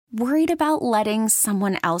Worried about letting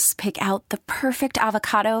someone else pick out the perfect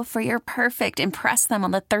avocado for your perfect impress them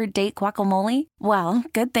on the third date guacamole? Well,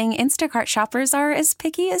 good thing Instacart shoppers are as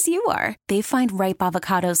picky as you are. They find ripe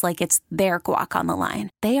avocados like it's their guac on the line.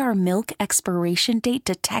 They are milk expiration date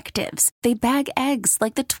detectives. They bag eggs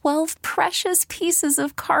like the 12 precious pieces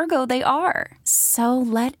of cargo they are. So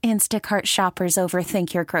let Instacart shoppers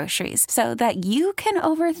overthink your groceries so that you can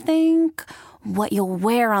overthink what you'll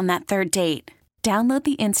wear on that third date. Download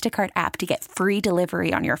the Instacart app to get free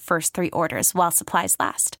delivery on your first 3 orders while supplies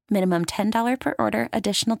last. Minimum $10 per order.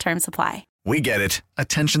 Additional terms apply. We get it.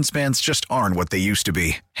 Attention spans just aren't what they used to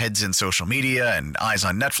be. Heads in social media and eyes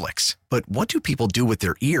on Netflix. But what do people do with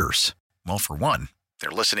their ears? Well, for one, they're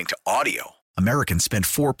listening to audio. Americans spend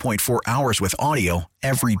 4.4 hours with audio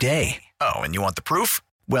every day. Oh, and you want the proof?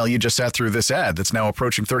 Well, you just sat through this ad that's now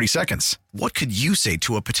approaching 30 seconds. What could you say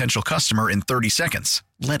to a potential customer in 30 seconds?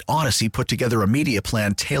 Let Odyssey put together a media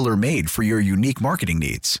plan tailor-made for your unique marketing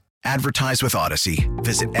needs. Advertise with Odyssey.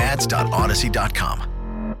 Visit ads.odyssey.com.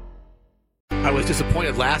 I was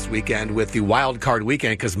disappointed last weekend with the wild card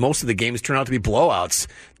weekend because most of the games turn out to be blowouts.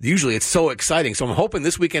 Usually it's so exciting. So I'm hoping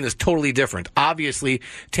this weekend is totally different. Obviously,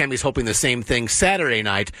 Tammy's hoping the same thing Saturday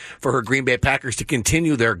night for her Green Bay Packers to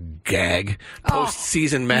continue their gag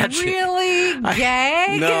postseason magic. Really?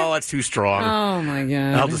 Gag? No, that's too strong. Oh, my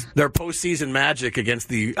God. Their postseason magic against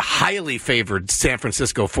the highly favored San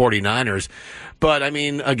Francisco 49ers. But, I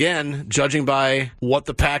mean, again, judging by what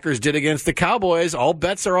the Packers did against the Cowboys, all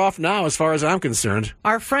bets are off now as far as I'm concerned.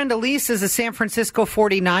 Our friend Elise is a San Francisco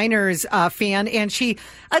 49ers fan, and she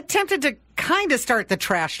attempted to kind of start the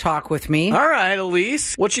trash talk with me. All right,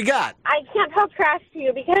 Elise, what you got? I can't talk trash to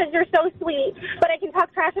you because you're so sweet, but I can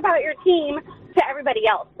talk trash about your team to everybody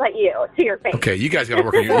else but you, to your face. Okay, you guys got to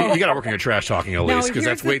work on your trash talking, Elise, because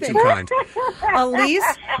that's way too kind.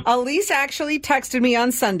 Elise actually texted me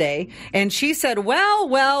on Sunday, and she said,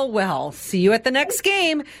 well, see you at the next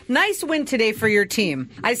game. Nice win today for your team.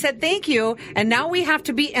 I said, thank you, and now we have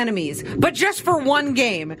to be enemies, but just for one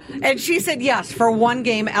game. And she said, yes, for one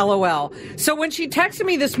game, LOL. So when she texted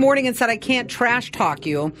me this morning and said, I can't trash talk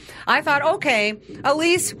you, I thought, okay,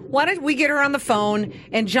 Elise, why don't we get her on the phone?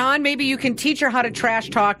 And John, maybe you can teach her how to trash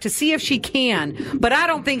talk to see if she can. But I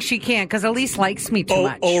don't think she can because Elise likes me too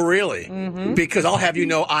much. Oh, really? Mm-hmm. Because I'll have you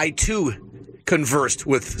know, I too conversed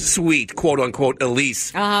with sweet, quote unquote,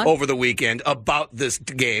 Elise over the weekend about this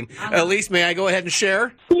game. Elise, may I go ahead and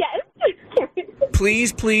share? Yes.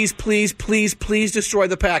 Please, please, please, please, please destroy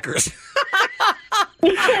the Packers.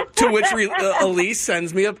 To which Elise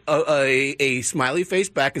sends me a smiley face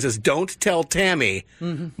back and says, don't tell Tammy,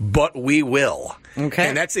 but we will. Okay.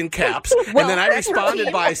 And that's in caps. And then I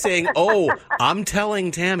responded by saying, I'm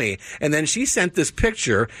telling Tammy. And then she sent this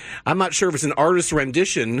picture. I'm not sure if it's an artist's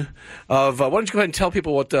rendition of, why don't you go ahead and tell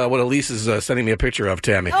people what Elise is sending me a picture of,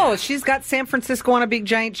 Tammy? Oh, she's got San Francisco on a big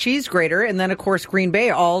giant cheese grater, and then, of course, Green Bay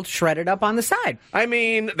all shredded up on the side. I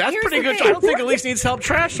mean, that's pretty good. I don't think Elise needs help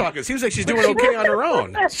trash talking. It seems like she's doing okay on her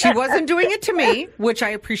own. She wasn't doing it to me, which I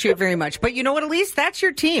appreciate very much. But you know what, Elise? That's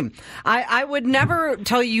your team. I would never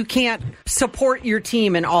tell you can't support your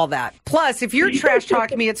team and all that. Plus, if you're trash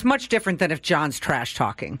talking me, it's much different than if John's trash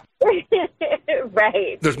talking.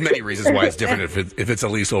 Right. There's many reasons why it's different if it's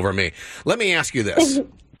Elise over me. Let me ask you this,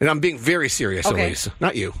 and I'm being very serious, okay. Elise.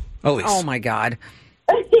 Not you, Elise. Oh, my God.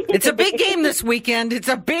 It's a big game this weekend. It's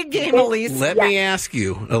a big game, Elise. Let me ask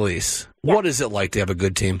you, Elise, what is it like to have a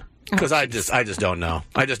good team? Because I just don't know.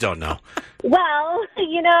 I just don't know. Well,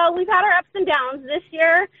 we've had our ups and downs. This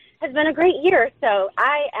year has been a great year. So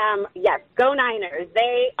go Niners.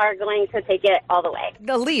 They are going to take it all the way.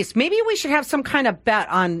 Elise, maybe we should have some kind of bet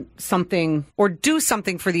on something or do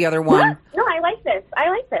something for the other one. No, I like this.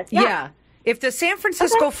 Yeah. If the San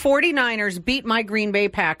Francisco 49ers beat my Green Bay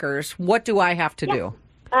Packers, what do I have to do?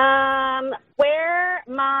 Wear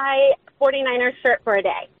my 49ers shirt for a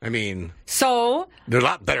day. I mean, so there are a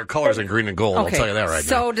lot better colors than green and gold. Okay. I'll tell you that right now.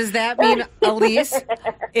 So does that mean, Elise,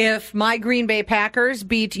 if my Green Bay Packers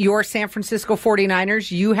beat your San Francisco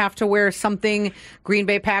 49ers, you have to wear something Green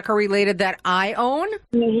Bay Packer related that I own?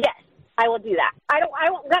 Yes, I will do that.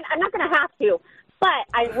 I'm not going to have to. But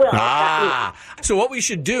I will. So what we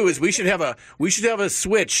should do is we should have a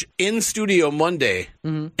switch in studio Monday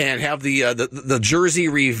and have the jersey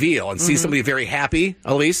reveal and see somebody very happy,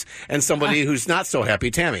 Elise, and somebody who's not so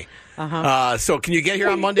happy, Tammy. So can you get here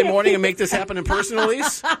on Monday morning and make this happen in person,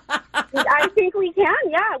 Elise? I think we can.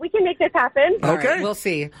 Yeah, we can make this happen. Okay. Right, we'll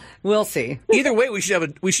see. We'll see. Either way, we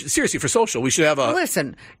should seriously, for social, we should have a...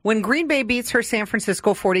 Listen, when Green Bay beats her San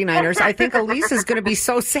Francisco 49ers, I think Elise is going to be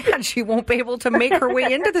so sad she won't be able to make her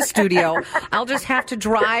way into the studio. I'll just have to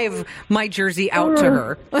drive my jersey out to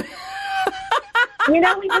her. We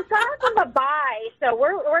just got from a bye, so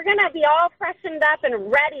we're going to be all freshened up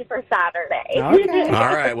and ready for Saturday. Okay.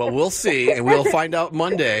 All right, well, we'll see, and we'll find out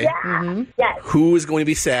Monday Yes. who is going to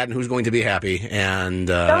be sad and who's going to be happy. And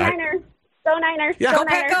Go Niners. Go Niners. Yeah. Go Go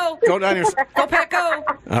Pack, Niners. go. Go Niners. Go Pack, go.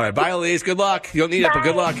 All right, bye, Elise. Good luck. You don't need it, but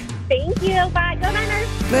good luck. Thank you. Bye. Go Niners.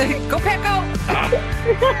 Go Pack, go.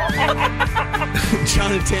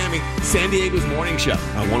 John and Tammy, San Diego's morning show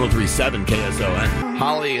on 103.7 KSON.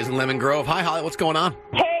 Holly is in Lemon Grove. Hi, Holly. What's going on?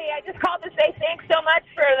 Hey, I just called to say thanks so much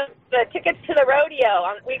for the tickets to the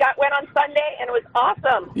rodeo. We went on Sunday, and it was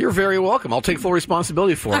awesome. You're very welcome. I'll take full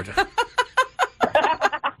responsibility for it.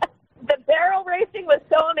 The barrel racing was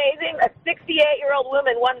so amazing. A 68-year-old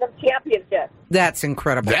woman won the championship. That's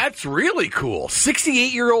incredible. That's really cool.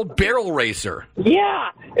 68-year-old barrel racer. Yeah,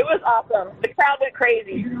 it was awesome. The crowd went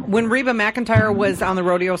crazy. When Reba McEntire was on the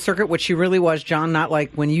rodeo circuit, which she really was, John, not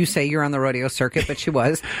like when you say you're on the rodeo circuit, but she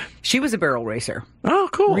was a barrel racer. Oh,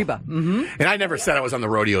 cool. Reba. Mm-hmm. And I never said I was on the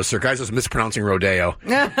rodeo circuit. I was just mispronouncing rodeo.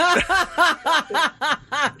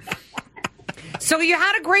 So you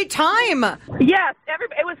had a great time. Yes,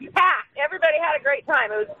 it was packed. Everybody had a great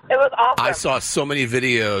time. It was awesome. I saw so many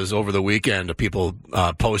videos over the weekend of people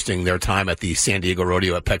posting their time at the San Diego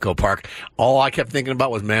Rodeo at Petco Park. All I kept thinking about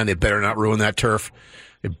was, man, they better not ruin that turf.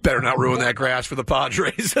 They better not ruin that grass for the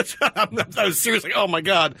Padres. I was seriously, oh, my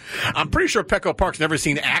God. I'm pretty sure Petco Park's never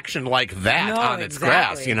seen action like that on its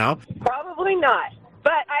grass, you know? Probably not.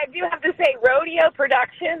 But I do have to say, Rodeo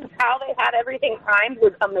Productions, how they had everything timed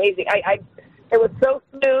was amazing. It was so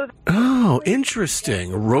smooth. Oh,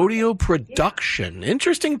 interesting. Rodeo production.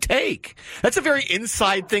 Interesting take. That's a very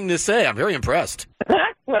inside thing to say. I'm very impressed.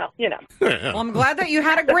 Well, Well, I'm glad that you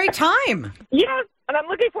had a great time. Yes, and I'm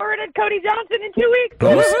looking forward to Cody Johnson in 2 weeks.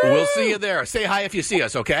 We'll see you there. Say hi if you see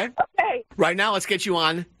us, okay? Okay. Right now, let's get you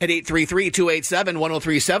on at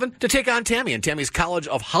 833-287-1037 to take on Tammy and Tammy's College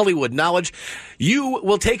of Hollywood Knowledge. You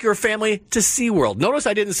will take your family to SeaWorld. Notice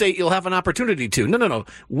I didn't say you'll have an opportunity to. No.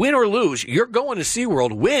 Win or lose, you're going to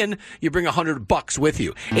SeaWorld. Win, you bring $100 with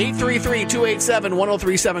you.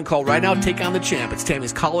 833-287-1037. Call right now. Take on the champ. It's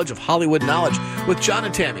Tammy's College of Hollywood Knowledge with John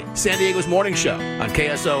and Tammy, San Diego's morning show on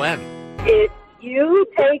KSON. If you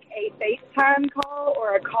take a FaceTime call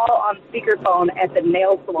or a call on speakerphone at the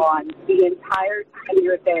nail salon the entire time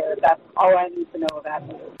you're there, that's all I need to know about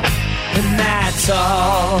you. And that's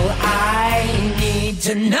all I need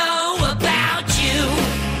to know about you.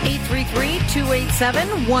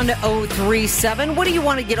 833-287-1037. What do you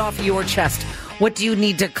want to get off your chest? What do you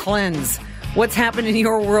need to cleanse? What's happened in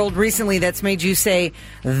your world recently that's made you say,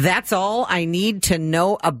 that's all I need to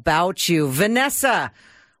know about you? Vanessa,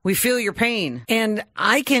 we feel your pain. And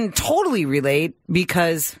I can totally relate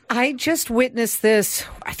because I just witnessed this.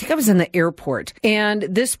 I think I was in the airport, and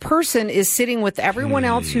this person is sitting with everyone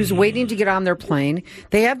else who's waiting to get on their plane.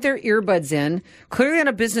 They have their earbuds in, clearly on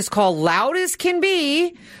a business call, loud as can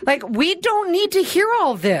be. Like, we don't need to hear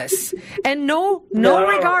all this. And no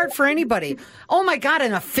regard for anybody. Oh my God,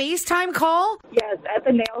 and a FaceTime call? Yes, at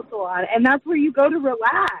the nail salon. And that's where you go to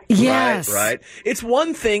relax. Yes. Right. It's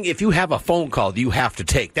one thing if you have a phone call that you have to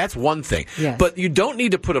take. That's one thing. Yes. But you don't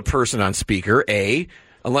need to put a person on speaker, A,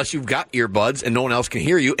 unless you've got earbuds and no one else can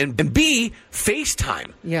hear you, and B,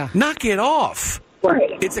 FaceTime. Yeah. Knock it off.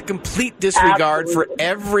 Right. It's a complete disregard for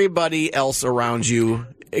everybody else around you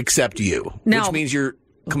except you, Now- which means you're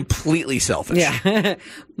completely selfish. Yeah.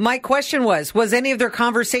 My question was any of their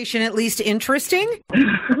conversation at least interesting?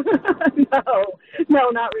 No,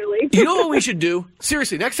 not really. You know what we should do?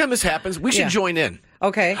 Seriously, next time this happens, we should join in.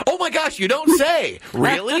 Okay. Oh my gosh, you don't say.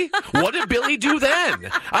 Really? What did Billy do then?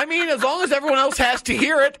 I mean, as long as everyone else has to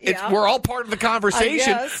hear it, we're all part of the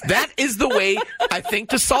conversation. That is the way, I think,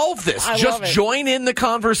 to solve this. Just join in the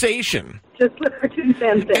conversation. Just put our 2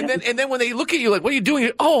 cents in. And then when they look at you like, what are you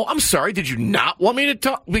doing? Oh, I'm sorry. Did you not want me to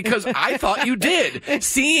talk? Because I thought you did.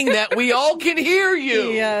 Seeing that we all can hear you.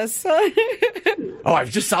 Yes. Oh, I've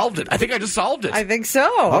just solved it. I think I just solved it. I think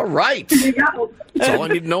so. All right. There you go. That's all I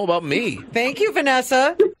need to know about me. Thank you,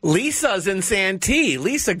 Vanessa. Lisa's in Santee.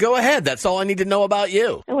 Lisa, go ahead. That's all I need to know about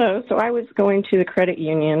you. Hello. So I was going to the credit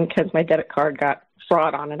union because my debit card got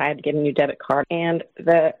fraud on it. I had to get a new debit card. And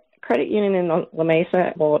the credit union in La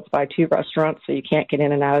Mesa, well, it's by 2 restaurants, so you can't get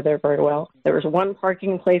in and out of there very well. There was 1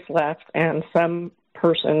 parking place left, and some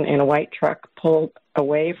person in a white truck pulled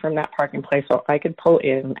away from that parking place so I could pull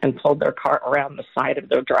in and pull their car around the side of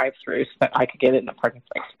their drive-through so that I could get in the parking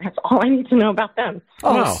place. That's all I need to know about them.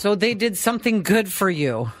 Oh, Wow. so they did something good for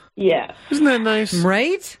you. Yes. Isn't that nice?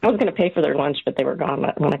 Right? I was going to pay for their lunch, but they were gone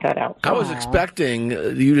when I got out. I was expecting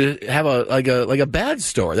you to have a bad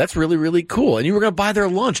store. That's really, really cool. And you were going to buy their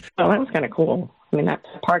lunch. Well, that was kind of cool. I mean, that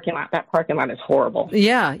parking lot is horrible.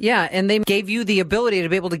 Yeah, yeah. And they gave you the ability to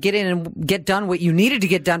be able to get in and get done what you needed to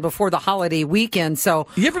get done before the holiday weekend. So,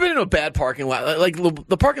 You ever been in a bad parking lot? Like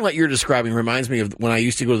the parking lot you're describing reminds me of when I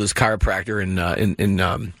used to go to this chiropractor in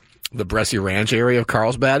the Brescia Ranch area of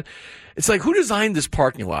Carlsbad. It's like, who designed this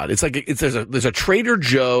parking lot? It's like there's a Trader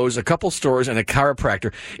Joe's, a couple stores, and a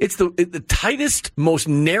chiropractor. It's the tightest, most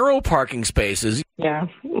narrow parking spaces. Yeah,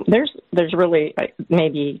 there's really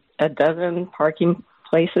maybe a dozen parking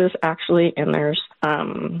places actually, and there's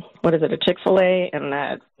a Chick-fil-A and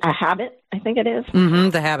a Habit, I think it is. mm-hmm,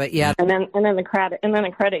 the Habit, yeah. And then the credit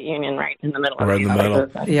union right in the middle. Right in the middle.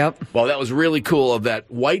 Yep. Well, that was really cool of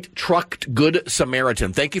that white trucked Good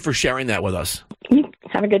Samaritan. Thank you for sharing that with us.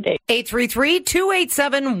 Have a good day.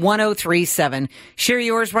 833-287-1037. Share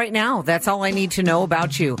yours right now. That's all I need to know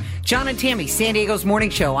about you. John and Tammy, San Diego's morning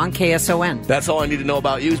show on KSON. That's all I need to know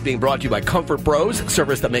about you is being brought to you by Comfort Bros,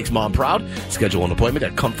 service that makes mom proud. Schedule an appointment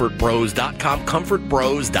at comfortbros.com,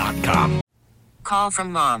 comfortbros.com. Call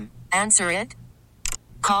from mom. Answer it.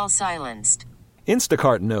 Call silenced.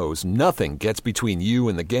 Instacart knows nothing gets between you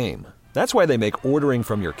and the game. That's why they make ordering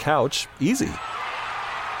from your couch easy.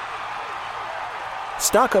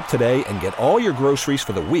 Stock up today and get all your groceries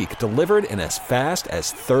for the week delivered in as fast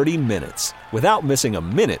as 30 minutes without missing a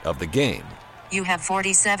minute of the game. You have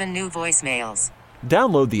 47 new voicemails.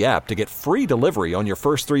 Download the app to get free delivery on your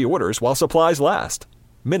first 3 orders while supplies last.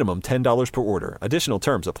 Minimum $10 per order. Additional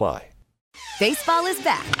terms apply. Baseball is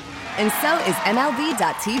back, and so is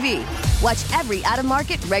MLB.tv. Watch every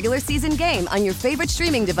out-of-market regular season game on your favorite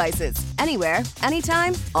streaming devices, anywhere,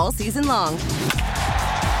 anytime, all season long.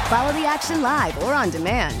 Follow the action live or on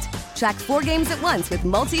demand. Track 4 games at once with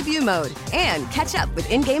multi-view mode and catch up with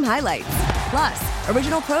in-game highlights. Plus,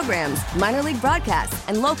 original programs, minor league broadcasts,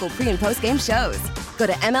 and local pre- and post-game shows. Go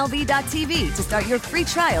to MLB.tv to start your free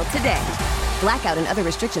trial today. Blackout and other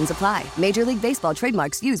restrictions apply. Major League Baseball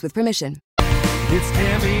trademarks used with permission. It's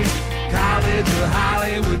Tammy's College of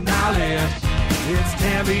Hollywood Knowledge. It's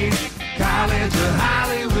Tammy's College of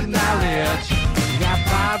Hollywood Knowledge. You got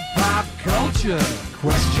pop culture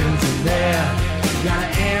questions in there. You gotta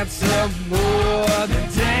answer more than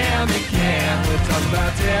Tammy can. We're talking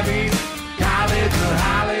about Tammy's College of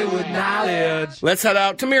Hollywood Knowledge. Let's head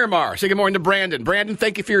out to Miramar. Say good morning to Brandon. Brandon,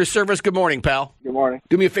 thank you for your service. Good morning, pal. Good morning.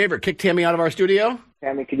 Do me a favor. Kick Tammy out of our studio.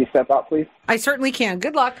 Tammy, could you step out, please? I certainly can.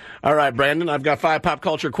 Good luck. All right, Brandon, I've got 5 pop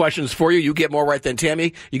culture questions for you. You get more right than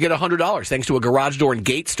Tammy. You get $100 thanks to a garage door and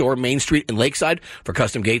gate store, Main Street in Lakeside. For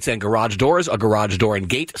custom gates and garage doors, a garage door and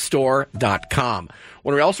gate store.com.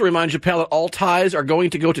 Want to also remind you, pal, that all ties are going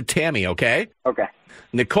to go to Tammy, okay? Okay.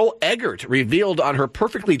 Nicole Eggert revealed on her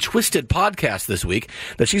Perfectly Twisted podcast this week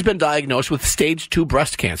that she's been diagnosed with stage 2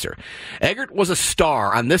 breast cancer. Eggert was a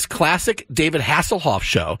star on this classic David Hasselhoff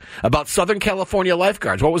show about Southern California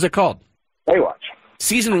lifeguards. What was it called? Baywatch.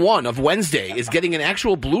 Season 1 of Wednesday is getting an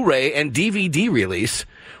actual Blu-ray and DVD release.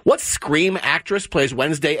 What Scream actress plays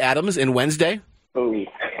Wednesday Addams in Wednesday? Ooh.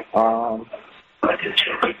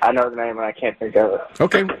 I know the name, and I can't think of it.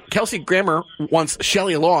 Okay. Kelsey Grammer wants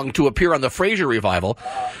Shelley Long to appear on the Frasier revival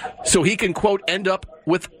so he can, quote, end up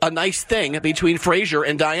with a nice thing between Frasier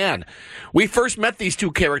and Diane. We first met these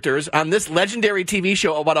two characters on this legendary TV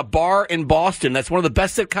show about a bar in Boston that's one of the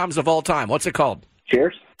best sitcoms of all time. What's it called?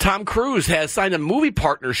 Cheers. Tom Cruise has signed a movie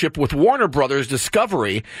partnership with Warner Brothers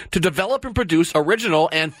Discovery to develop and produce original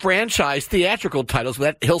and franchise theatrical titles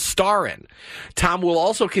that he'll star in. Tom will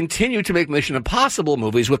also continue to make Mission Impossible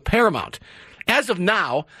movies with Paramount. As of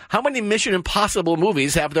now, how many Mission Impossible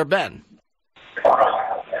movies have there been?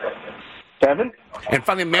 7. And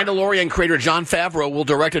finally, Mandalorian creator Jon Favreau will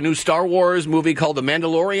direct a new Star Wars movie called The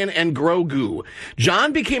Mandalorian and Grogu.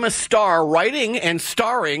 Jon became a star writing and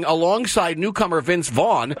starring alongside newcomer Vince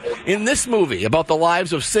Vaughn in this movie about the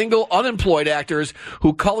lives of single, unemployed actors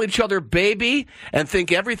who call each other baby and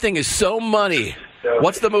think everything is so money.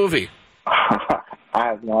 What's the movie? I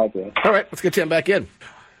have no idea. All right, let's get Tim back in.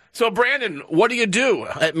 So, Brandon, what do you do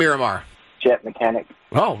at Miramar? Jet mechanic.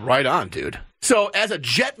 Oh, right on, dude. So, as a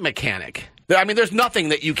jet mechanic, I mean, there's nothing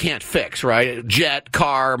that you can't fix, right? Jet,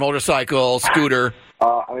 car, motorcycle, scooter.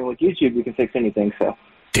 With YouTube, you can fix anything, so.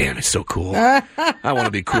 Damn, it's so cool. I want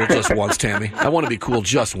to be cool just once, Tammy. I want to be cool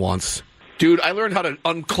just once. Dude, I learned how to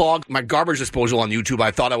unclog my garbage disposal on YouTube.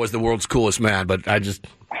 I thought I was the world's coolest man, but I just...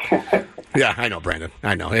 Yeah, I know, Brandon.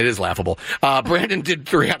 I know. It is laughable. Brandon did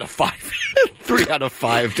 3 out of 5. 3 out of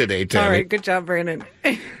 5 today, Tammy. All right, good job, Brandon.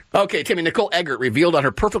 Okay, Tammy, Nicole Eggert revealed on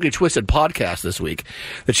her Perfectly Twisted podcast this week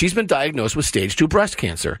that she's been diagnosed with stage 2 breast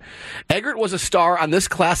cancer. Eggert was a star on this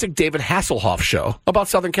classic David Hasselhoff show about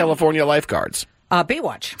Southern California lifeguards.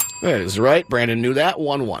 Baywatch. That is right. Brandon knew that.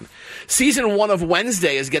 1-1. Season 1 of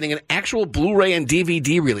Wednesday is getting an actual Blu-ray and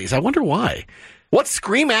DVD release. I wonder why. What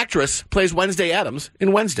Scream actress plays Wednesday Addams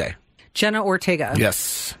in Wednesday? Jenna Ortega.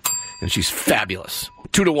 Yes. And she's fabulous.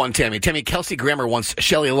 2-1, Tammy. Tammy, Kelsey Grammer wants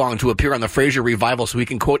Shelley Long to appear on the Frasier revival so we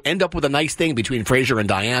can, quote, end up with a nice thing between Frasier and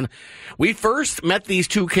Diane. We first met these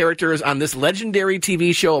two characters on this legendary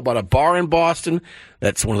TV show about a bar in Boston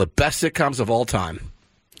that's one of the best sitcoms of all time.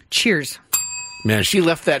 Cheers. Man, she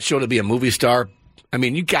left that show to be a movie star. I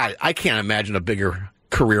mean, you got it. I can't imagine a bigger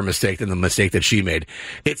career mistake than the mistake that she made.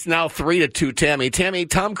 It's now 3-2, Tammy. Tammy,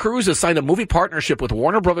 Tom Cruise has signed a movie partnership with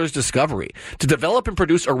Warner Brothers Discovery to develop and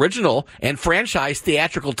produce original and franchise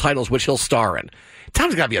theatrical titles which he'll star in.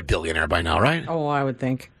 Tom's got to be a billionaire by now, right? Oh, I would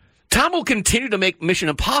think. Tom will continue to make Mission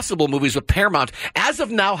Impossible movies with Paramount. As of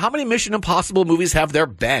now, how many Mission Impossible movies have there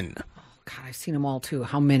been? Oh, God, I've seen them all, too.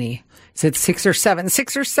 How many? Is it 6 or 7?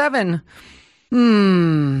 6 or 7?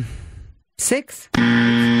 6?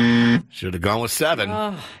 Should have gone with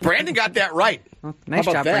 7. Brandon got that right. Well, nice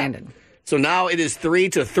How about job, that? Brandon. So now it is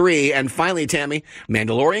 3-3. And finally, Tammy,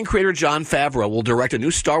 Mandalorian creator Jon Favreau will direct a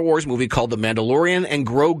new Star Wars movie called The Mandalorian and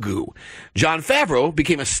Grogu. Jon Favreau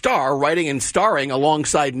became a star writing and starring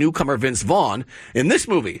alongside newcomer Vince Vaughn in this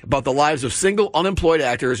movie about the lives of single unemployed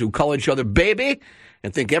actors who call each other baby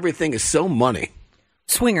and think everything is so money.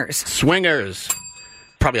 Swingers.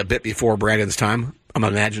 Probably a bit before Brandon's time, I'm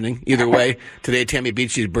imagining. Either way, today Tammy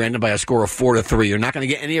beats you, Brandon, by a score of 4-3. You're not going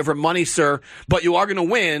to get any of her money, sir, but you are going to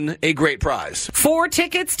win a great prize. 4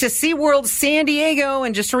 tickets to SeaWorld San Diego.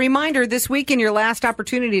 And just a reminder, this weekend, your last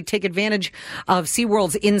opportunity to take advantage of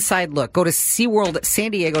SeaWorld's Inside Look. Go to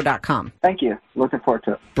SeaWorldSanDiego.com. Thank you. Looking forward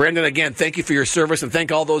to it. Brandon, again, thank you for your service, and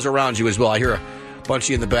thank all those around you as well. I hear a bunch of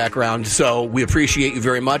you in the background, so we appreciate you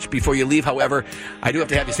very much. Before you leave, however, I do have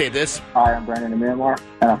to have you say this. Hi, I'm Brandon Myanmar,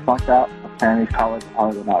 and I flunked out of Tammy's College of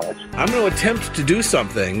Hollywood Knowledge. I'm going to attempt to do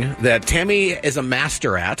something that Tammy is a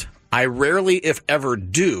master at. I rarely, if ever,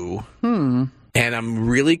 do, and I'm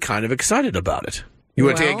really kind of excited about it. You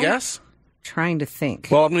want to take a guess? Trying to think.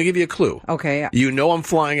 Well, I'm going to give you a clue. Okay. You know I'm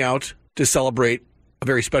flying out to celebrate a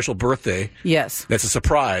very special birthday. Yes. That's a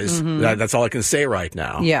surprise. That's all I can say right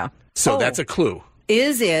now. Yeah. So that's a clue.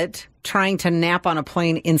 Is it trying to nap on a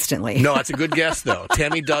plane instantly? No, that's a good guess, though.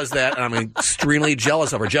 Tammy does that, and I'm extremely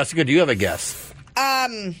jealous of her. Jessica, do you have a guess?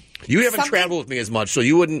 You haven't traveled with me as much, so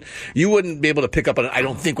you wouldn't be able to pick up on it, I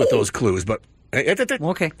don't think, with those clues. But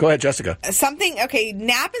okay, go ahead, Jessica.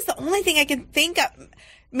 Nap is the only thing I can think of.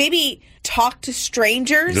 Maybe talk to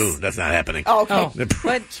strangers. No, that's not happening. Oh, okay.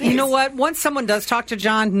 But you know what? Once someone does talk to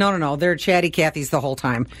John, no. They're chatty Cathy's the whole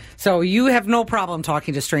time. So you have no problem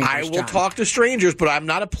talking to strangers, I will John. talk to strangers, but I'm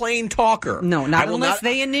not a plain talker. No, not unless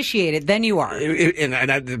they initiate it. Then you are.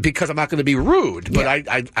 Because I'm not going to be rude. But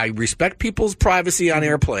I respect people's privacy on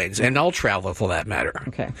airplanes, and I'll travel for that matter.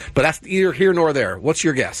 Okay. But that's either here nor there. What's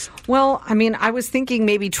your guess? Well, I mean, I was thinking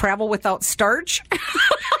maybe travel without starch.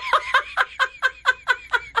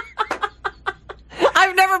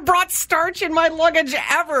 I've never brought starch in my luggage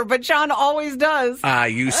ever, but John always does. I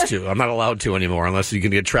used to. I'm not allowed to anymore unless you can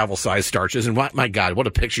get travel-size starches. And my God, what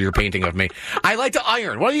a picture you're painting of me. I like to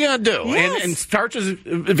iron. What are you going to do? Yes. And starch is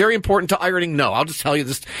very important to ironing. No, I'll just tell you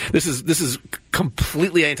this is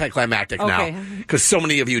completely anticlimactic now because so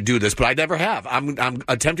many of you do this, but I never have. I'm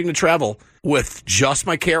attempting to travel with just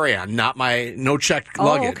my carry-on, not my no-checked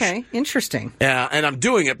luggage. Oh, okay. Interesting. And I'm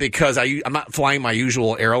doing it because I'm not flying my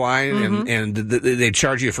usual airline, and they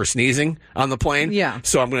charge you for sneezing on the plane. Yeah.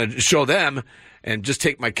 So I'm going to show them and just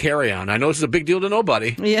take my carry-on. I know this is a big deal to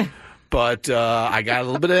nobody. Yeah. But I got a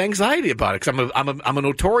little bit of anxiety about it because I'm a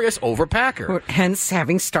notorious overpacker. Hence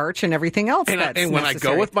having starch and everything else. And when I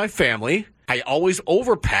go with my family, I always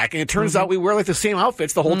overpack, and it turns out we wear like the same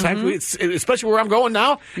outfits the whole time. Especially where I'm going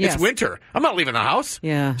now, it's winter. I'm not leaving the house.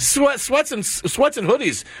 Yeah, sweats and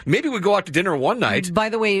hoodies. Maybe we go out to dinner one night. By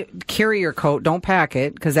the way, carry your coat. Don't pack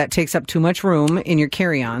it because that takes up too much room in your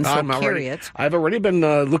carry-on. So carry it. I've already been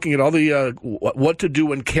looking at all the what to do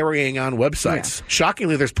when carrying on websites. Yeah.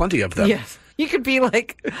 Shockingly, there's plenty of them. Yes. You could be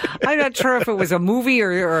like, I'm not sure if it was a movie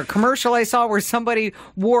or a commercial I saw where somebody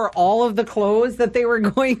wore all of the clothes that they were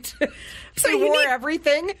going to. So you wore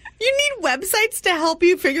everything? You need websites to help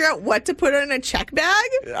you figure out what to put in a check bag?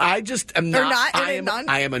 I just am not.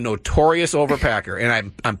 I am a notorious overpacker,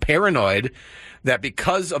 and I'm paranoid that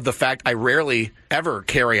because of the fact I rarely ever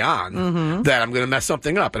carry on, that I'm going to mess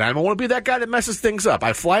something up. And I don't want to be that guy that messes things up.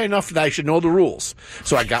 I fly enough that I should know the rules.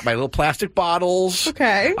 So I got my little plastic bottles.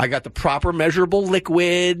 Okay. I got the proper measurable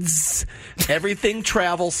liquids, everything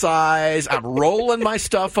travel size. I'm rolling my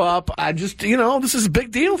stuff up. I just, this is a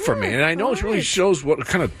big deal for me. And I know it really shows what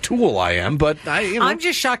kind of tool I am, but I'm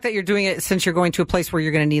just shocked that you're doing it since you're going to a place where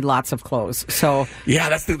you're going to need lots of clothes. So yeah,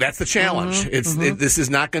 that's the challenge. This is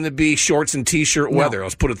not going to be shorts and t-shirt weather.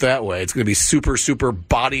 Let's put it that way. It's going to be super, super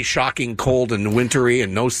body shocking cold and wintry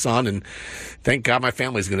and no sun. And thank God my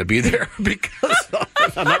family's going to be there because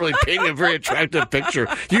I'm not really painting a very attractive picture.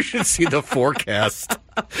 You should see the forecast.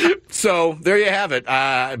 So there you have it.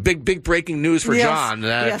 Big breaking news for John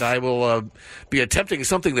that I will be attempting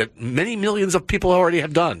something that many millions of people already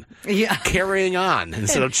have done. Yeah, carrying on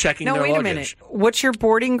instead of checking their luggage. Wait a minute. What's your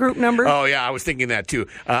boarding group number? Oh yeah, I was thinking that too.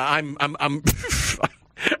 I'm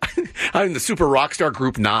I'm the Super Rockstar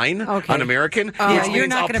Group 9 on American, which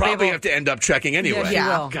means I'll probably have to end up checking anyway. Yes, you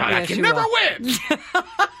will. God, I can never win.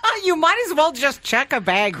 You might as well just check a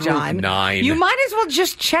bag, John. Group 9. You might as well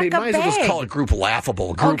just check a bag. They might as well just call it Group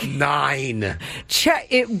Laughable. Group 9.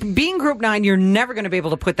 Being Group 9, you're never going to be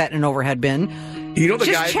able to put that in an overhead bin. You know the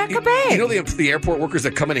just guys. Check a bag. You know the airport workers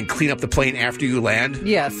that come in and clean up the plane after you land?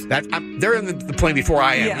 Yes. They're in the plane before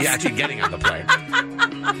I am. Yeah, actually getting on the plane.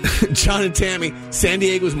 John and Tammy, San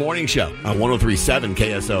Diego's morning show on 103.7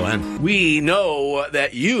 KSON. We know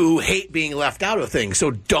that you hate being left out of things,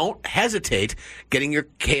 so don't hesitate getting your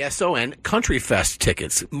KSON Country Fest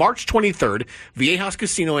tickets. March 23rd, Viejas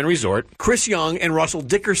Casino and Resort. Chris Young and Russell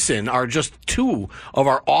Dickerson are just two of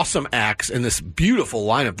our awesome acts in this beautiful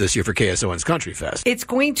lineup this year for KSON's Country Fest. It's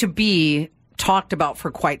going to be talked about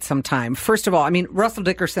for quite some time. First of all, Russell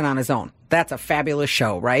Dickerson on his own. That's a fabulous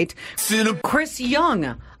show, right? Chris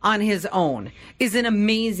Young on his own is an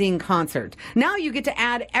amazing concert. Now you get to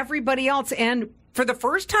add everybody else, and for the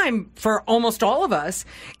first time for almost all of us,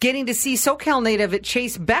 getting to see SoCal native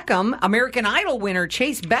Chase Beckham, American Idol winner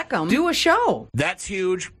Chase Beckham, do a show. That's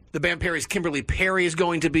huge. The Band Perry's Kimberly Perry is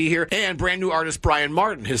going to be here. And brand new artist Brian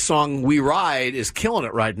Martin. His song We Ride is killing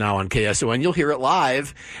it right now on KSON. You'll hear it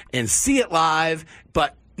live and see it live,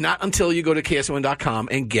 but not until you go to KSON.com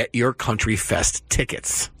and get your Country Fest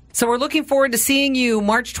tickets. So we're looking forward to seeing you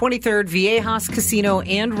March 23rd, Viejas Casino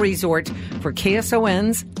and Resort for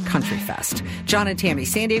KSON's Country Fest. John and Tammy,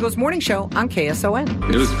 San Diego's morning show on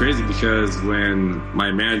KSON. It was crazy because when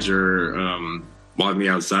my manager walked me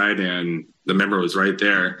outside and the member was right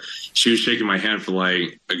there, she was shaking my hand for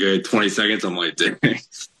like a good 20 seconds. I'm like, dang.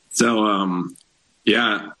 So,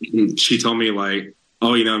 she told me like,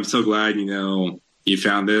 oh, I'm so glad, you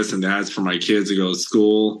found this and that's for my kids to go to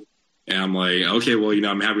school. And I'm like, okay, well,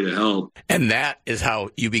 I'm happy to help. And that is how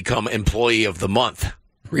you become Employee of the Month,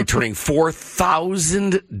 returning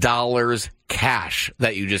 $4,000 cash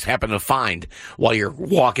that you just happen to find while you're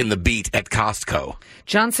walking the beat at Costco.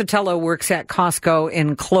 John Sotelo works at Costco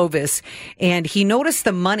in Clovis, and he noticed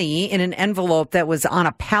the money in an envelope that was on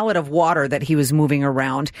a pallet of water that he was moving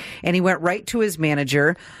around, and he went right to his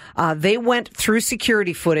manager. They went through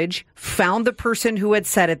security footage, found the person who had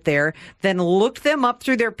set it there, then looked them up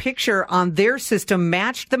through their picture on their system,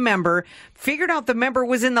 matched the member, figured out the member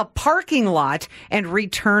was in the parking lot, and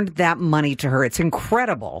returned that money to her. It's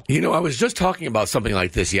incredible. I was just talking about something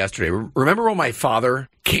like this yesterday. Remember when my father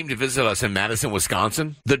came to visit us in Madison,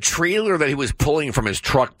 Wisconsin? The trailer that he was pulling from his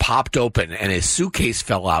truck popped open and his suitcase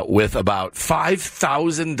fell out with about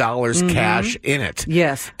 $5,000 cash in it.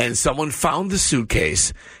 Yes. And someone found the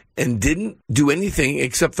suitcase and didn't do anything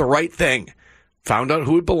except the right thing. Found out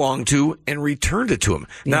who it belonged to and returned it to him.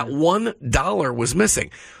 Yeah. Not $1 was missing.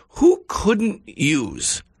 Who couldn't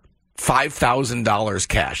use $5,000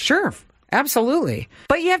 cash? Sure. Absolutely.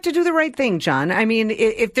 But you have to do the right thing, John.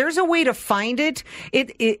 If there's a way to find it,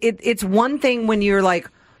 it's one thing when you're like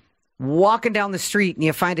walking down the street and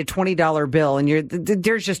you find a $20 bill and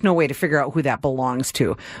there's just no way to figure out who that belongs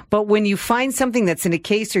to. But when you find something that's in a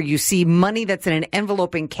case or you see money that's in an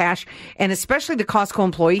envelope in cash, and especially the Costco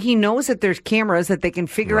employee, he knows that there's cameras that they can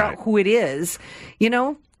figure out who it is,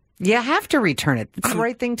 you have to return it. It's the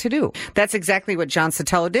right thing to do. That's exactly what John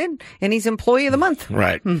Sotelo did, and he's Employee of the Month.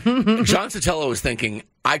 Right. John Sotelo was thinking,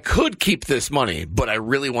 I could keep this money, but I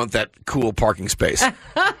really want that cool parking space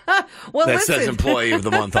that says Employee of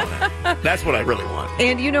the Month on it. That's what I really want.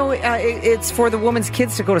 And, it's for the woman's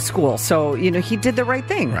kids to go to school. So, he did the right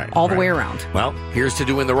thing all the way around. Well, here's to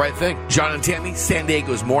doing the right thing. John and Tammy, San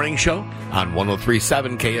Diego's morning show on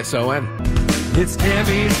 103.7 KSON. It's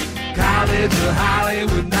Tammy's College of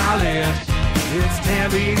Hollywood Knowledge. It's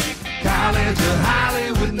Tammy's College of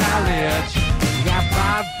Hollywood Knowledge. We got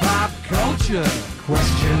pop culture. culture.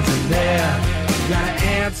 Questions in there. You gotta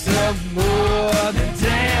answer more than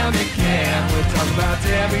damn you can. We're talking about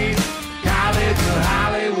Tammy, college or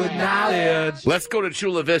Hollywood knowledge. Let's go to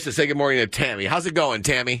Chula Vista. Say good morning to Tammy. How's it going,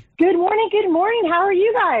 Tammy? Good morning, good morning. How are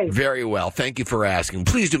you guys? Very well. Thank you for asking.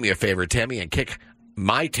 Please do me a favor, Tammy, and kick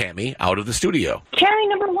my Tammy out of the studio. Tammy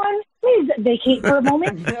number one, please vacate for a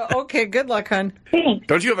moment. Okay, good luck, hon. Thanks.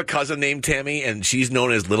 Don't you have a cousin named Tammy, and she's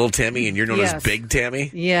known as Little Tammy, and you're known as Big Tammy?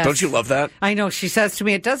 Yes. Don't you love that? I know. She says to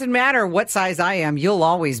me, it doesn't matter what size I am. You'll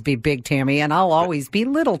always be Big Tammy, and I'll always be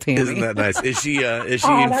Little Tammy. Isn't that nice? Is she in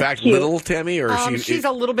fact cute. Little Tammy? Or is she? She's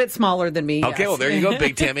a little bit smaller than me. Okay, yes. well, there you go,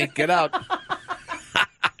 Big Tammy. Get out.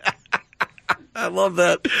 I love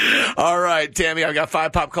that. All right, Tammy, I've got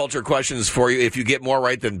 5 pop culture questions for you. If you get more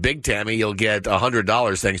right than Big Tammy, you'll get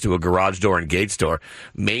 $100 thanks to a garage door and gate store.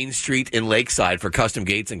 Main Street in Lakeside for custom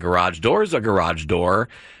gates and garage doors, a garage door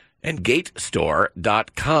and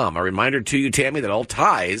gatestore.com. A reminder to you, Tammy, that all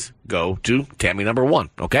ties go to Tammy number 1,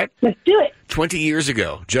 okay? Let's do it. 20 years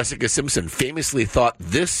ago, Jessica Simpson famously thought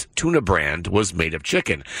this tuna brand was made of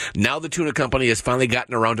chicken. Now the tuna company has finally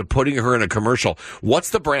gotten around to putting her in a commercial. What's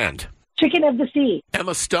the brand? Chicken of the Sea.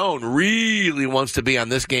 Emma Stone really wants to be on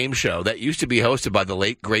this game show that used to be hosted by the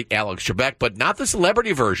late, great Alex Trebek, but not the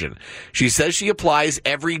celebrity version. She says she applies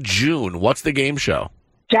every June. What's the game show?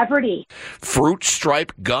 Jeopardy. Fruit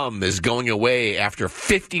stripe gum is going away after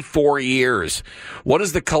 54 years. What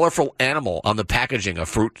is the colorful animal on the packaging of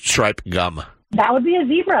fruit stripe gum? That would be a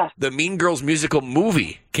zebra. The Mean Girls musical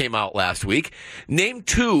movie came out last week. Name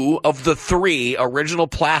 2 of the 3 original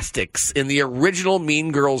plastics in the original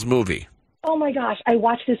Mean Girls movie. Oh my gosh, I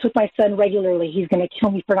watch this with my son regularly. He's going to kill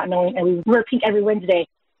me for not knowing, and we repeat every Wednesday.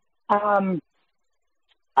 I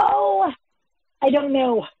don't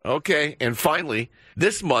know. Okay, and finally,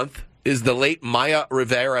 this month is the late Maya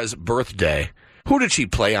Rivera's birthday. Who did she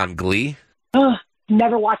play on Glee?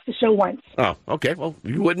 Never watched the show once. Oh, okay. Well,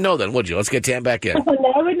 you wouldn't know then, would you? Let's get Tam back in.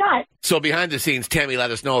 No, I would not. So behind the scenes, Tammy let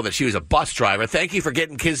us know that she was a bus driver. Thank you for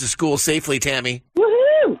getting kids to school safely, Tammy.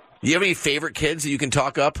 Woohoo! You have any favorite kids that you can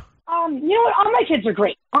talk up? You know what? All my kids are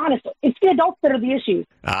great, honestly. It's the adults that are the issue.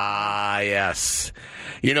 Ah, yes.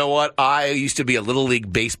 You know what? I used to be a Little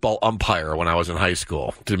League baseball umpire when I was in high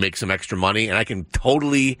school to make some extra money, and I can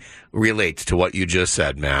totally relate to what you just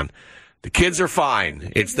said, man. The kids are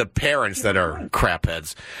fine. It's the parents that are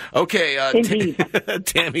crapheads. Okay,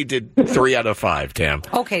 Tammy did 3 out of 5, Tam.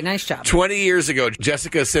 Okay, nice job. 20 years ago,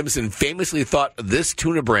 Jessica Simpson famously thought this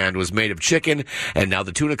tuna brand was made of chicken, and now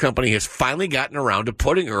the tuna company has finally gotten around to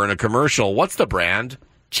putting her in a commercial. What's the brand?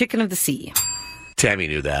 Chicken of the Sea. Tammy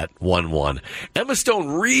knew that. 1-1. Emma Stone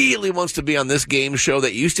really wants to be on this game show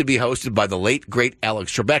that used to be hosted by the late, great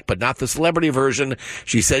Alex Trebek, but not the celebrity version.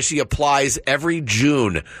 She says she applies every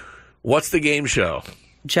June. What's the game show?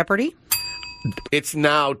 Jeopardy. It's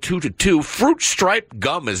now 2-2. Fruit stripe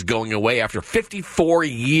gum is going away after 54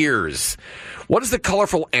 years. What is the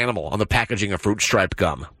colorful animal on the packaging of fruit stripe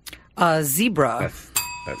gum? Zebra.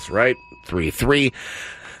 That's right. 3-3.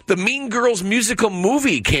 The Mean Girls musical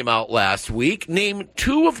movie came out last week. Name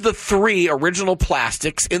 2 of the 3 original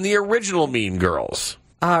plastics in the original Mean Girls.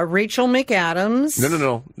 Rachel McAdams.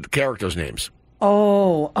 No. The characters' names.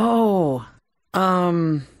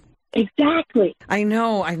 Exactly. I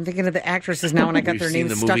know. I'm thinking of the actresses now, and I got their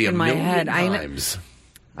names stuck in my head.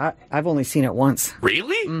 I've only seen it once.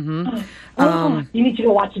 Really? Mm-hmm. You need to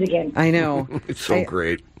go watch it again. I know. It's so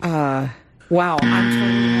great. Wow.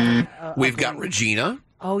 I'm totally We've got Regina.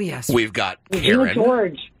 Oh, yes. We've got Regina Karen.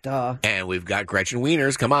 George. Duh. And we've got Gretchen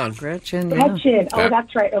Wieners. Come on. Gretchen. Gretchen. Oh,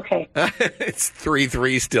 that's right. Okay. It's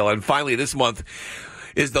 3-3 still. And finally, this month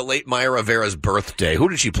is the late Maya Rivera's birthday. Who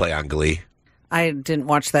did she play on Glee? I didn't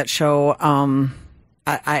watch that show.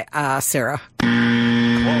 Sarah.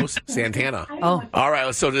 Close. Santana. Oh. All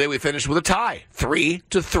right. So today we finished with a tie,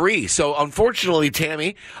 3-3. So unfortunately,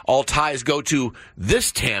 Tammy, all ties go to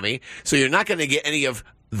this Tammy. So you're not going to get any of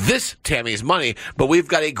this Tammy's money, but we've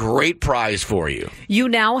got a great prize for you. You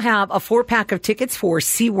now have a 4-pack of tickets for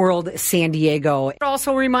SeaWorld San Diego.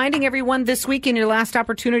 Also reminding everyone this weekend, your last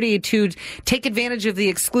opportunity to take advantage of the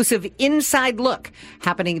exclusive Inside Look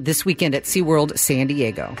happening this weekend at SeaWorld San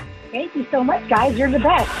Diego. Thank you so much, guys. You're the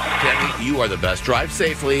best. Tammy, you are the best. Drive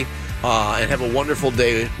safely and have a wonderful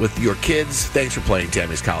day with your kids. Thanks for playing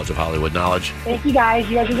Tammy's College of Hollywood Knowledge. Thank you, guys.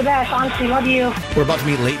 You guys are the best. Honestly, love you. We're about to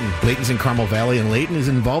meet Leighton. Leighton's in Carmel Valley, and Leighton is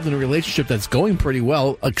involved in a relationship that's going pretty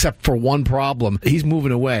well, except for one problem. He's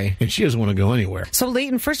moving away, and she doesn't want to go anywhere. So,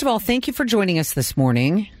 Leighton, first of all, thank you for joining us this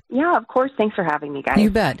morning. Yeah, of course. Thanks for having me, guys. You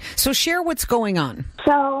bet. So share what's going on.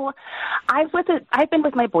 So I've been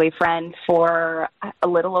with my boyfriend for a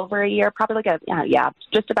little over a year, probably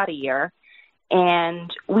just about a year. And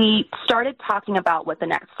we started talking about what the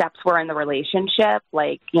next steps were in the relationship.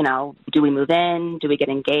 Like, you know, do we move in? Do we get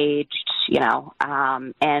engaged? You know,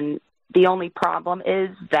 and the only problem is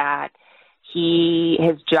that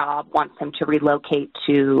his job wants him to relocate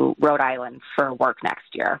to Rhode Island for work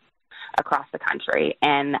next year across the country.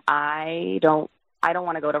 And I don't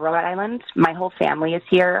want to go to Rhode Island. My whole family is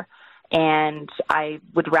here, and I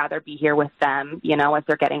would rather be here with them, you know, as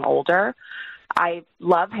they're getting older. I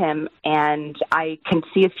love him, and I can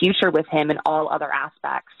see a future with him in all other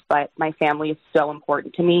aspects, but my family is so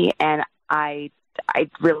important to me, and I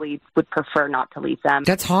really would prefer not to leave them.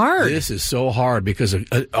 That's hard. This is so hard because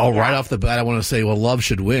right off the bat, I want to say, well, love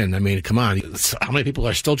should win. I mean, come on. How many people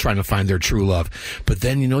are still trying to find their true love? But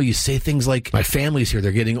then, you know, you say things like, my family's here.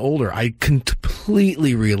 They're getting older. I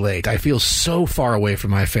completely relate. I feel so far away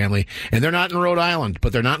from my family. And they're not in Rhode Island,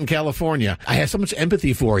 but they're not in California. I have so much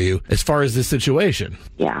empathy for you as far as this situation.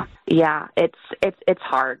 Yeah. Yeah, it's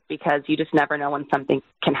hard because you just never know when something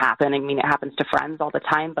can happen. I mean, it happens to friends all the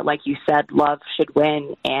time, but like you said, love should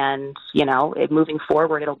win. And, you know, moving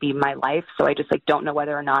forward, it'll be my life. So I just don't know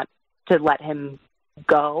whether or not to let him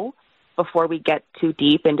go before we get too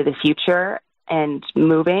deep into the future and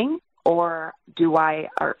moving, or do I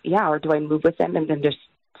move with him and then just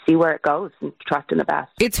see where it goes and trust in the best.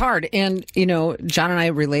 It's hard. And, you know, John and I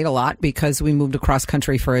relate a lot because we moved across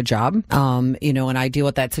country for a job. You know, and I deal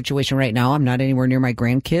with that situation right now. I'm not anywhere near my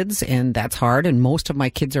grandkids, and that's hard. And most of my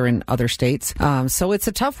kids are in other states. So it's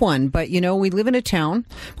a tough one. But, you know, we live in a town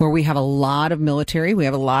where we have a lot of military. We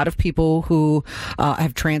have a lot of people who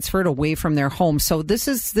have transferred away from their homes. So this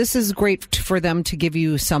is great for them to give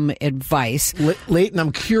you some advice. Leighton,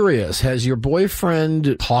 I'm curious. Has your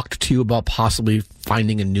boyfriend talked to you about possibly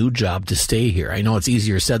finding a new job to stay here? I know it's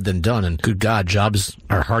easier said than done, and good God, jobs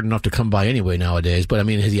are hard enough to come by anyway nowadays. But I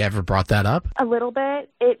mean, has he ever brought that up? A little bit.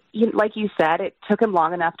 Like you said, it took him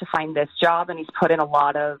long enough to find this job, and he's put in a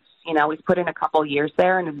lot of, you know, he's put in a couple years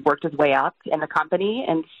there and has worked his way up in the company.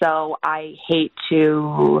 And so I hate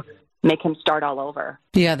to make him start all over.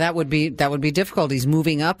 Yeah, that would be difficult. He's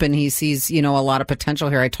moving up and he sees, you know, a lot of potential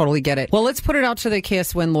here. I totally get it. Well, let's put it out to the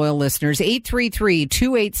KSWN loyal listeners.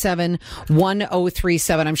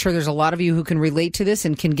 833-287-1037. I'm sure there's a lot of you who can relate to this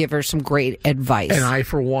and can give her some great advice. And I,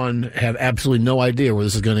 for one, have absolutely no idea where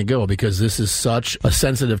this is going to go because this is such a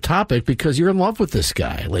sensitive topic because you're in love with this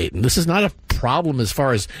guy, Leighton. This is not a problem as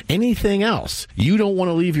far as anything else. You don't want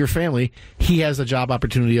to leave your family. He has a job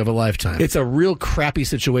opportunity of a lifetime. It's a real crappy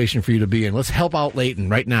situation for you to be in. Let's help out Leighton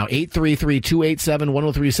right now.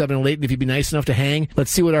 833-287-1037. Leighton, if you'd be nice enough to hang, let's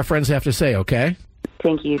see what our friends have to say, okay?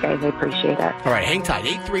 Thank you, guys. I appreciate it. All right, hang tight.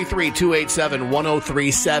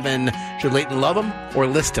 833-287-1037. Should Leighton love him or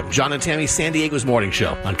list him? John and Tammy, San Diego's morning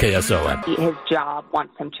show on KSON. His job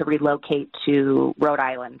wants him to relocate to Rhode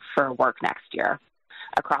Island for work next year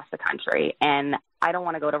across the country. And I don't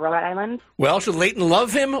want to go to Rhode Island. Well, should Leighton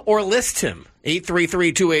love him or list him?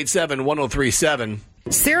 833-287-1037.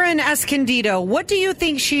 Sarah in Escondido, what do you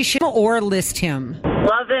think she should or list him?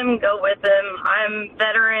 Love him, go with him. I'm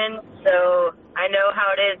veteran, so I know how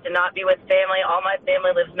it is to not be with family. All my family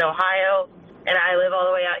lives in Ohio, and I live all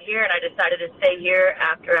the way out here, and I decided to stay here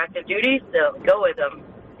after active duty, so go with him.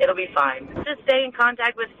 It'll be fine. Just stay in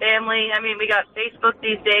contact with family. I mean, we got Facebook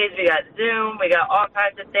these days. We got Zoom. We got all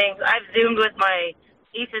kinds of things. I've Zoomed with my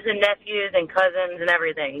nieces and nephews and cousins and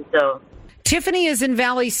everything, so... Tiffany is in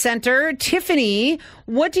Valley Center. Tiffany,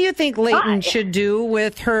 what do you think Leighton should do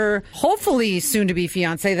with her hopefully soon-to-be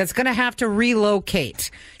fiance that's going to have to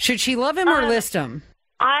relocate? Should she love him or list him?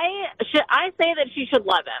 I say that she should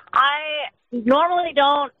love him. I normally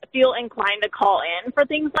don't feel inclined to call in for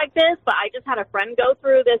things like this, but I just had a friend go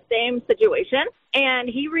through this same situation, and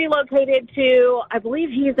he relocated to, I believe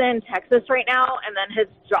he's in Texas right now, and then his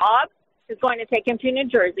job is going to take him to New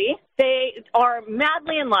Jersey. They are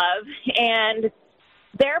madly in love, and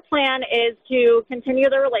their plan is to continue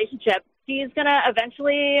the relationship. She's going to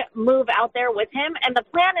eventually move out there with him, and the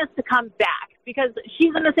plan is to come back because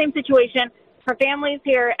she's in the same situation. Her family's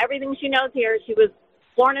here. Everything she knows here. She was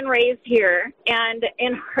born and raised here. And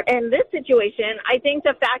in this situation, I think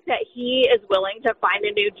the fact that he is willing to find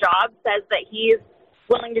a new job says that he's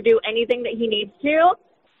willing to do anything that he needs to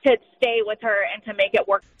stay with her and to make it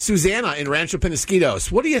work. Susanna in Rancho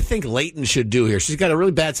Penasquitos, what do you think Leighton should do here? She's got a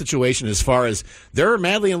really bad situation as far as they're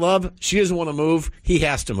madly in love. She doesn't want to move. He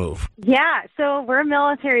has to move. Yeah, so we're a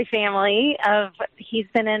military family. He's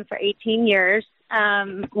been in for 18 years.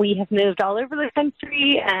 We have moved all over the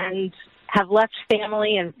country and have left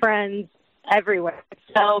family and friends everywhere.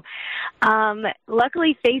 So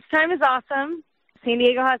luckily, FaceTime is awesome. San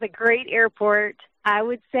Diego has a great airport. I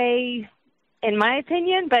would say in my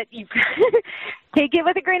opinion, but you take it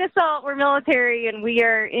with a grain of salt. We're military, and we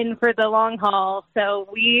are in for the long haul. So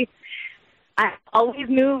I always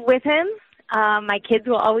move with him. My kids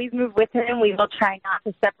will always move with him. We will try not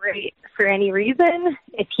to separate for any reason.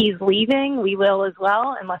 If he's leaving, we will as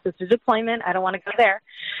well, unless it's a deployment. I don't want to go there.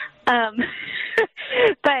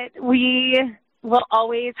 But we will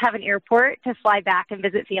always have an airport to fly back and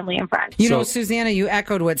visit family and friends. You know, Susanna, you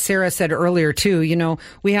echoed what Sarah said earlier, too. You know,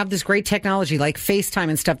 we have this great technology like FaceTime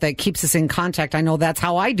and stuff that keeps us in contact. I know that's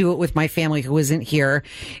how I do it with my family who isn't here.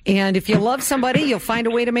 And if you love somebody, you'll find a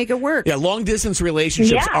way to make it work. Yeah, long-distance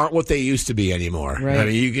relationships aren't what they used to be anymore. Right. I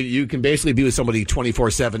mean, you can basically be with somebody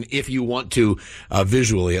 24/7 if you want to,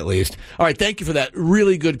 visually at least. All right, thank you for that.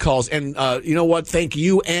 Really good calls. And you know what? Thank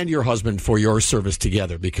you and your husband for your service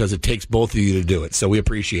together, because it takes both of you to do it. So we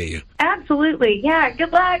appreciate you. Absolutely. Yeah,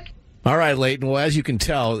 good luck. All right, Leighton. Well, as you can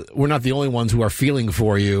tell, we're not the only ones who are feeling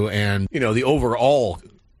for you. And, you know, the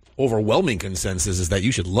overwhelming consensus is that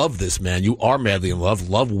you should love this man. You are madly in love.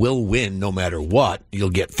 Love will win no matter what. You'll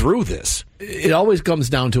get through this. It always comes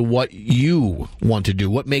down to what you want to do,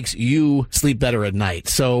 what makes you sleep better at night.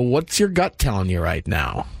 So what's your gut telling you right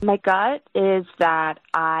now? My gut is that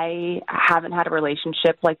I haven't had a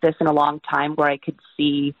relationship like this in a long time where I could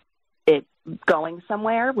see it going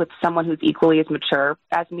somewhere with someone who's equally as mature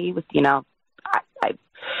as me. With, you know,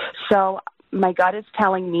 so my gut is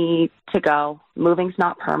telling me to go. Moving's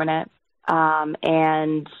not permanent.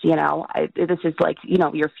 And, you know, this is like, you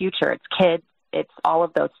know, your future. It's kids. It's all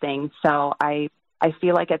of those things. So I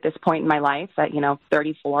feel like at this point in my life at,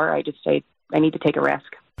 34, I need to take a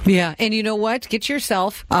risk. Yeah, and you know what? Get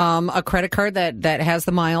yourself a credit card that has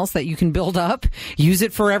the miles that you can build up. Use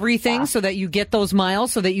it for everything so that you get those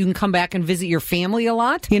miles so that you can come back and visit your family a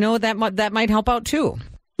lot. You know, that might help out too.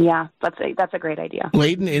 Yeah, that's a great idea.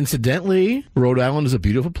 Leighton, incidentally, Rhode Island is a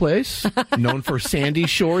beautiful place, known for sandy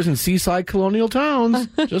shores and seaside colonial towns.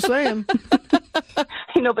 Just saying.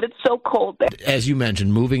 I know, but it's so cold there. As you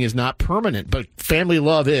mentioned, moving is not permanent, but family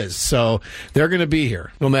love is. So they're going to be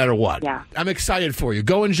here no matter what. Yeah. I'm excited for you.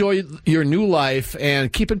 Go enjoy your new life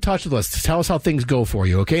and keep in touch with us. Tell us how things go for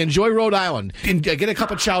you, okay? Enjoy Rhode Island. And get a cup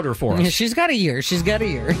of chowder for us. She's got a year.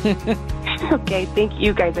 Okay, thank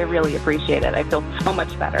you guys. I really appreciate it. I feel so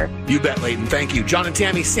much better. You bet, Leighton. Thank you. John and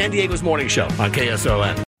Tammy, San Diego's Morning Show on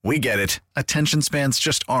KSON. We get it. Attention spans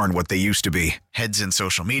just aren't what they used to be. Heads in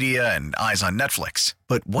social media and eyes on Netflix.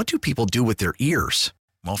 But what do people do with their ears?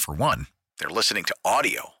 Well, for one, they're listening to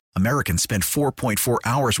audio. Americans spend 4.4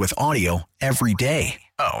 hours with audio every day.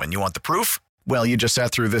 Oh, and you want the proof? Well, you just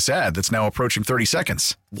sat through this ad that's now approaching 30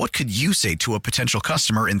 seconds. What could you say to a potential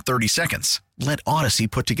customer in 30 seconds? Let Odyssey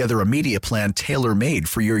put together a media plan tailor-made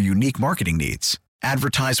for your unique marketing needs.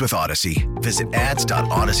 Advertise with Odyssey. Visit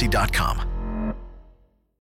ads.odyssey.com.